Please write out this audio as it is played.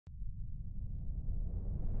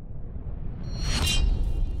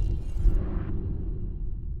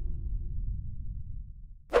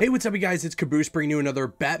Hey, what's up you guys, it's Caboose bringing you another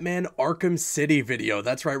Batman Arkham City video.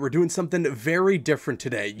 That's right, we're doing something very different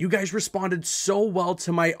today. You guys responded so well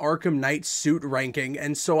to my Arkham Knight suit ranking,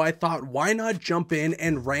 and so I thought why not jump in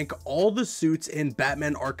and rank all the suits in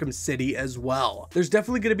Batman Arkham City as well. There's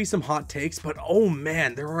definitely going to be some hot takes, but oh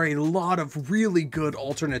man, there are a lot of really good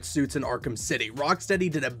alternate suits in Arkham City.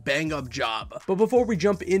 Rocksteady did a bang up job. But before we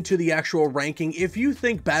jump into the actual ranking, if you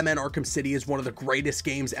think Batman Arkham City is one of the greatest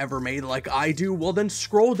games ever made like I do, well then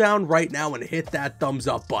scroll down right now and hit that thumbs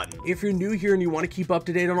up button. If you're new here and you want to keep up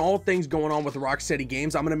to date on all things going on with Rocksteady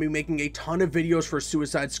games, I'm going to be making a ton of videos for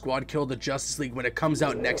Suicide Squad Kill the Justice League when it comes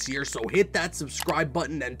out next year, so hit that subscribe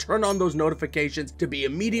button and turn on those notifications to be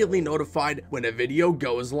immediately notified when a video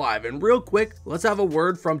goes live. And real quick, let's have a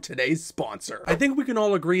word from today's sponsor. I think we can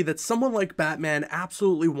all agree that someone like Batman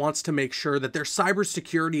absolutely wants to make sure that their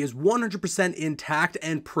cybersecurity is 100% intact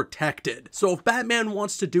and protected. So if Batman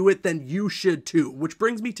wants to do it, then you should too, which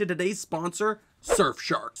brings me to today's sponsor,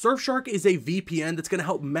 Surfshark. Surfshark is a VPN that's going to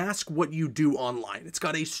help mask what you do online. It's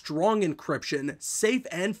got a strong encryption, safe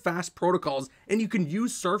and fast protocols, and you can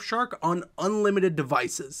use Surfshark on unlimited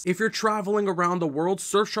devices. If you're traveling around the world,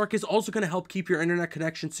 Surfshark is also going to help keep your internet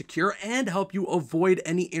connection secure and help you avoid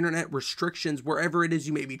any internet restrictions wherever it is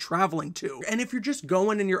you may be traveling to. And if you're just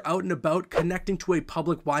going and you're out and about connecting to a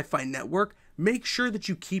public Wi-Fi network, make sure that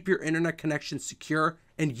you keep your internet connection secure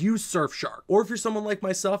and use Surfshark. Or if you're someone like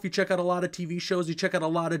myself, you check out a lot of TV shows, you check out a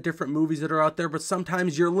lot of different movies that are out there, but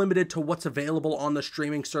sometimes you're limited to what's available on the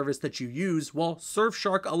streaming service that you use. Well,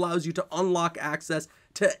 Surfshark allows you to unlock access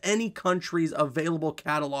to any country's available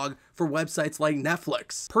catalog for websites like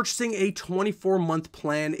Netflix. Purchasing a 24-month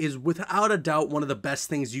plan is without a doubt one of the best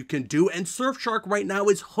things you can do, and Surfshark right now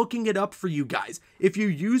is hooking it up for you guys. If you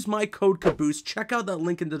use my code Caboose, check out that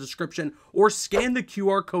link in the description or scan the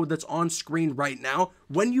QR code that's on screen right now.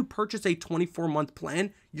 When you purchase a 24-month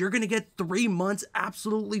plan, you're gonna get 3 months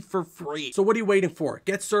absolutely for free. So what are you waiting for?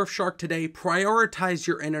 Get Surfshark today, prioritize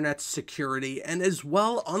your internet security, and as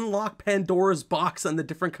well unlock Pandora's box on the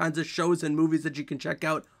different kinds of shows and movies that you can check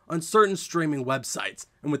out on certain streaming websites.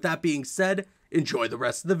 And with that being said, enjoy the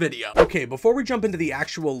rest of the video. Okay, before we jump into the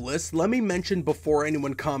actual list, let me mention before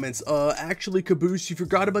anyone comments, actually Caboose, you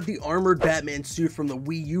forgot about the armored Batman suit from the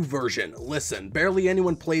Wii U version. Listen, barely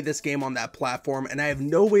anyone played this game on that platform, and I have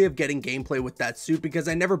no way of getting gameplay with that suit because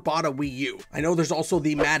I never bought a Wii U. I know there's also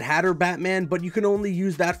the Mad Hatter Batman, but you can only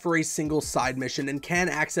use that for a single side mission and can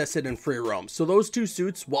access it in free roam. So those two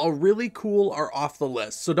suits, while really cool, are off the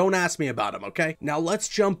list, so don't ask me about them, okay? Now let's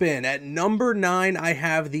jump in. At number 9, I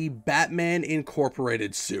have the Batman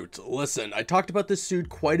Incorporated suit. Listen, I talked about this suit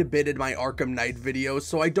quite a bit in my Arkham Knight video,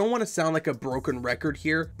 so I don't want to sound like a broken record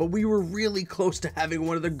here, but we were really close to having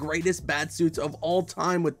one of the greatest bat suits of all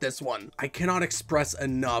time with this one. I cannot express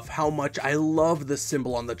enough how much I love the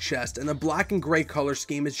symbol on the chest, and the black and gray color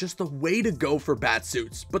scheme is just the way to go for bat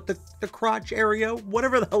suits. But the crotch area,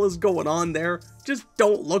 whatever the hell is going on there, just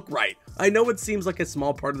don't look right. I know it seems like a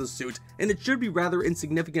small part of the suit, and it should be rather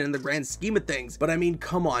insignificant in the grand scheme of things, but I mean,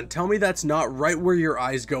 come on, tell me that's not right where your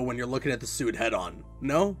eyes go when you're looking at the suit head on.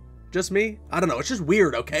 No? Just me? I don't know, it's just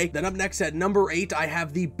weird, okay? Then up next at number 8, I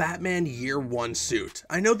have the Batman Year 1 suit.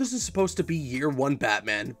 I know this is supposed to be Year 1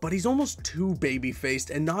 Batman, but he's almost too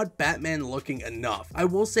baby-faced and not Batman looking enough. I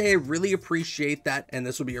will say I really appreciate that, and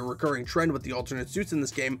this will be a recurring trend with the alternate suits in this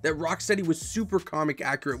game, that Rocksteady was super comic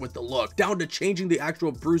accurate with the look, down to changing the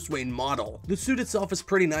actual Bruce Wayne model. The suit itself is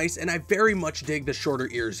pretty nice, and I very much dig the shorter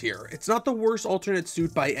ears here. It's not the worst alternate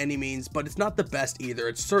suit by any means, but it's not the best either.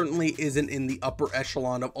 It certainly isn't in the upper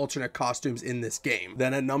echelon of alternate costumes in this game.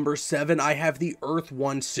 Then at number 7, I have the Earth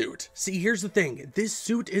 1 suit. See, here's the thing, this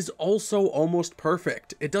suit is also almost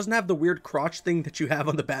perfect. It doesn't have the weird crotch thing that you have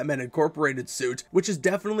on the Batman Incorporated suit, which is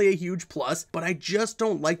definitely a huge plus, but I just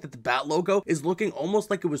don't like that the Bat logo is looking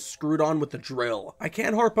almost like it was screwed on with a drill. I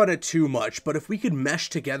can't harp on it too much, but if we could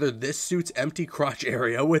mesh together this suit's empty crotch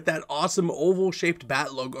area with that awesome oval shaped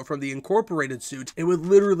Bat logo from the Incorporated suit, it would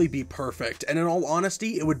literally be perfect, and in all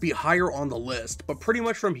honesty, it would be higher on the list. But pretty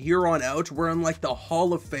much from here on out, we're in like the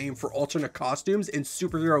Hall of Fame for alternate costumes in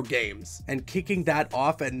superhero games. And kicking that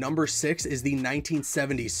off at number 6 is the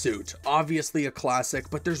 1970s suit. Obviously a classic,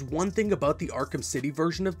 but there's one thing about the Arkham City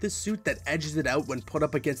version of this suit that edges it out when put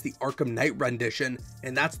up against the Arkham Knight rendition,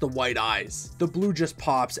 and that's the white eyes. The blue just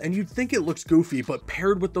pops, and you'd think it looks goofy, but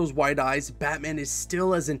paired with those white eyes, Batman is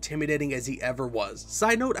still as intimidating as he ever was.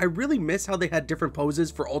 Side note, I really miss how they had different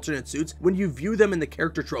poses for alternate suits when you view them in the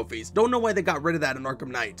character trophies. Don't know why they got rid of that in Arkham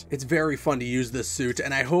Knight. suit. It's very fun to use this suit,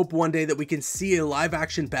 and I hope one day that we can see a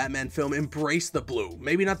live-action Batman film embrace the blue.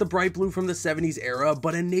 Maybe not the bright blue from the 70s era,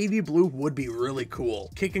 but a navy blue would be really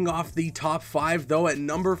cool. Kicking off the top 5 though, at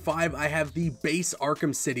number 5 I have the base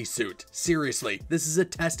Arkham City suit. Seriously, this is a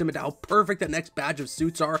testament to how perfect that next batch of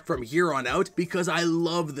suits are from here on out, because I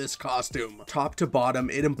love this costume. Top to bottom,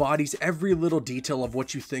 it embodies every little detail of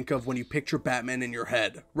what you think of when you picture Batman in your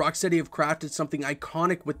head. Rocksteady have crafted something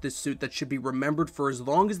iconic with this suit that should be remembered for as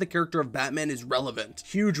long as the character of Batman is relevant.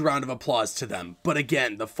 Huge round of applause to them. But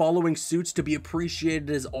again, the following suits to be appreciated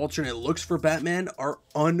as alternate looks for Batman are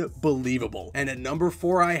unbelievable. And at number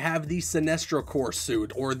 4 I have the Sinestro Corps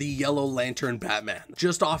suit, or the Yellow Lantern Batman.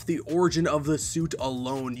 Just off the origin of the suit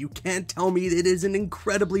alone, you can't tell me it isn't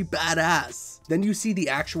incredibly badass. Then you see the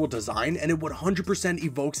actual design, and it 100%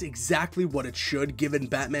 evokes exactly what it should, given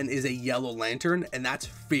Batman is a Yellow Lantern, and that's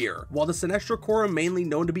fear. While the Sinestro Corps are mainly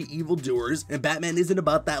known to be evildoers, and Batman isn't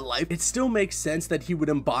about that life, it still makes sense that he would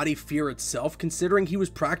embody fear itself, considering he was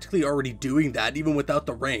practically already doing that even without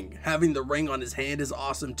the ring. Having the ring on his hand is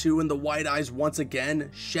awesome too, and the white eyes once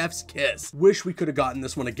again, chef's kiss. Wish we could have gotten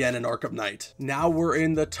this one again in Arkham Knight. Now we're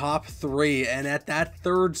in the top 3, and at that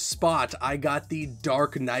third spot, I got the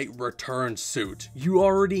Dark Knight Returns suit. You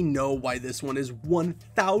already know why this one is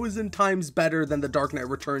 1,000 times better than the Dark Knight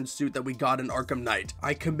Returns suit that we got in Arkham Knight.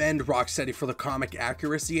 I commend Rocksteady for the comic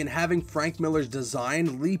accuracy and having Frank Miller's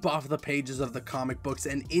design leap off the pages of the comic books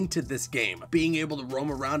and into this game. Being able to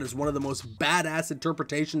roam around as one of the most badass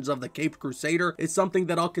interpretations of the Caped Crusader is something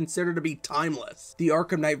that I'll consider to be timeless. The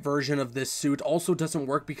Arkham Knight version of this suit also doesn't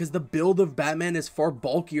work because the build of Batman is far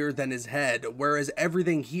bulkier than his head, whereas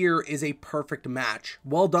everything here is a perfect match.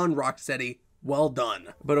 Well done, Rocksteady. Well done.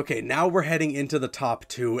 But okay, now we're heading into the top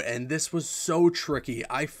 2, and this was so tricky.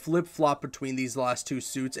 I flip-flopped between these last 2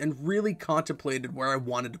 suits and really contemplated where I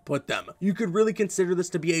wanted to put them. You could really consider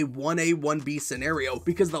this to be a 1A, 1B scenario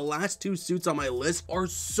because the last 2 suits on my list are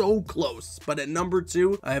so close. But at number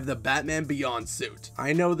 2, I have the Batman Beyond suit.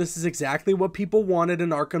 I know this is exactly what people wanted in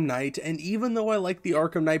Arkham Knight, and even though I like the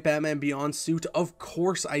Arkham Knight Batman Beyond suit, of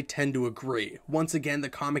course I tend to agree. Once again, the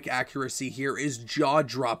comic accuracy here is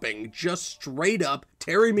jaw-dropping, just straight up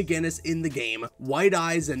Terry McGinnis in the game, white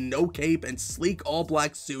eyes and no cape and sleek all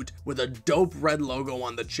black suit with a dope red logo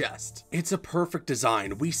on the chest. It's a perfect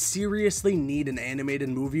design. We seriously need an animated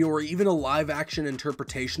movie or even a live action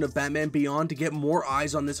interpretation of Batman Beyond to get more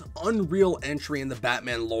eyes on this unreal entry in the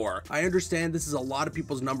Batman lore. I understand this is a lot of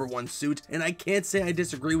people's number 1 suit, and I can't say I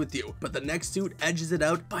disagree with you, but the next suit edges it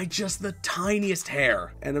out by just the tiniest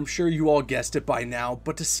hair. And I'm sure you all guessed it by now,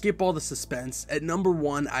 but to skip all the suspense, at number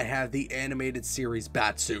 1 I have the animated series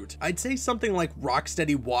Batsuit. I'd say something like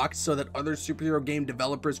Rocksteady walked so that other superhero game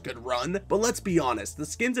developers could run, but let's be honest, the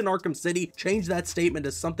skins in Arkham City changed that statement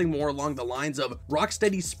to something more along the lines of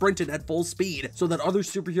Rocksteady sprinted at full speed so that other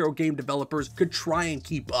superhero game developers could try and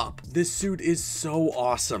keep up. This suit is so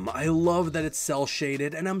awesome. I love that it's cel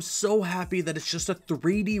shaded, and I'm so happy that it's just a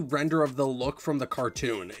 3D render of the look from the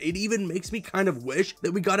cartoon. It even makes me kind of wish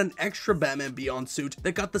that we got an extra Batman Beyond suit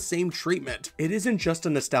that got the same treatment. It isn't just a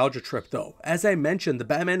nostalgia trip though. As I mentioned, the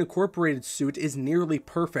Batman Incorporated suit is nearly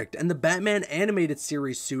perfect, and the Batman Animated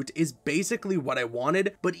Series suit is basically what I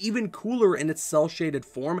wanted, but even cooler in its cel-shaded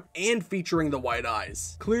form and featuring the white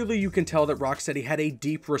eyes. Clearly you can tell that Rocksteady had a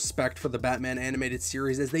deep respect for the Batman Animated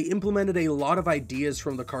Series as they implemented a lot of ideas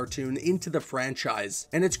from the cartoon into the franchise,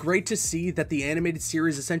 and it's great to see that the animated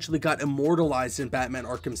series essentially got immortalized in Batman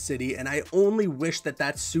Arkham City, and I only wish that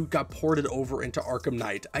that suit got ported over into Arkham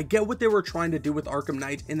Knight. I get what they were trying to do with Arkham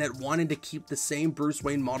Knight in that wanting to keep the same Bruce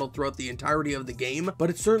Wayne model throughout the entirety of the game, but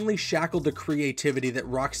it certainly shackled the creativity that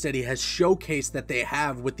Rocksteady has showcased that they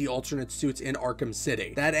have with the alternate suits in Arkham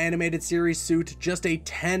City. That animated series suit, just a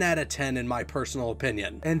 10 out of 10 in my personal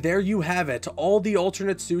opinion. And there you have it, all the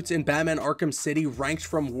alternate suits in Batman Arkham City ranked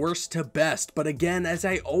from worst to best. But again, as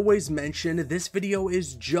I always mention, this video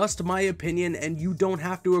is just my opinion and you don't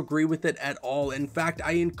have to agree with it at all. In fact,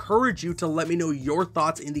 I encourage you to let me know your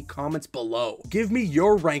thoughts in the comments below. Give me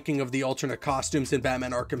your ranking of the alternate costumes in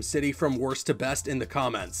Batman Arkham City from worst to best in the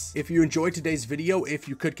comments. If you enjoyed today's video, if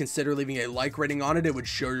you could consider leaving a like rating on it, it would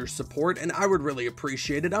show your support and I would really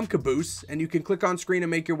appreciate it. I'm Caboose, and you can click on screen and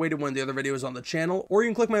make your way to one of the other videos on the channel, or you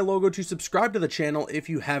can click my logo to subscribe to the channel if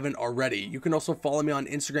you haven't already. You can also follow me on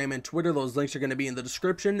Instagram and Twitter. Those links are going to be in the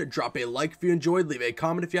description. Drop a like if you enjoyed, leave a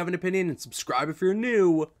comment if you have an opinion, and subscribe if you're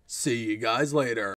new. See you guys later.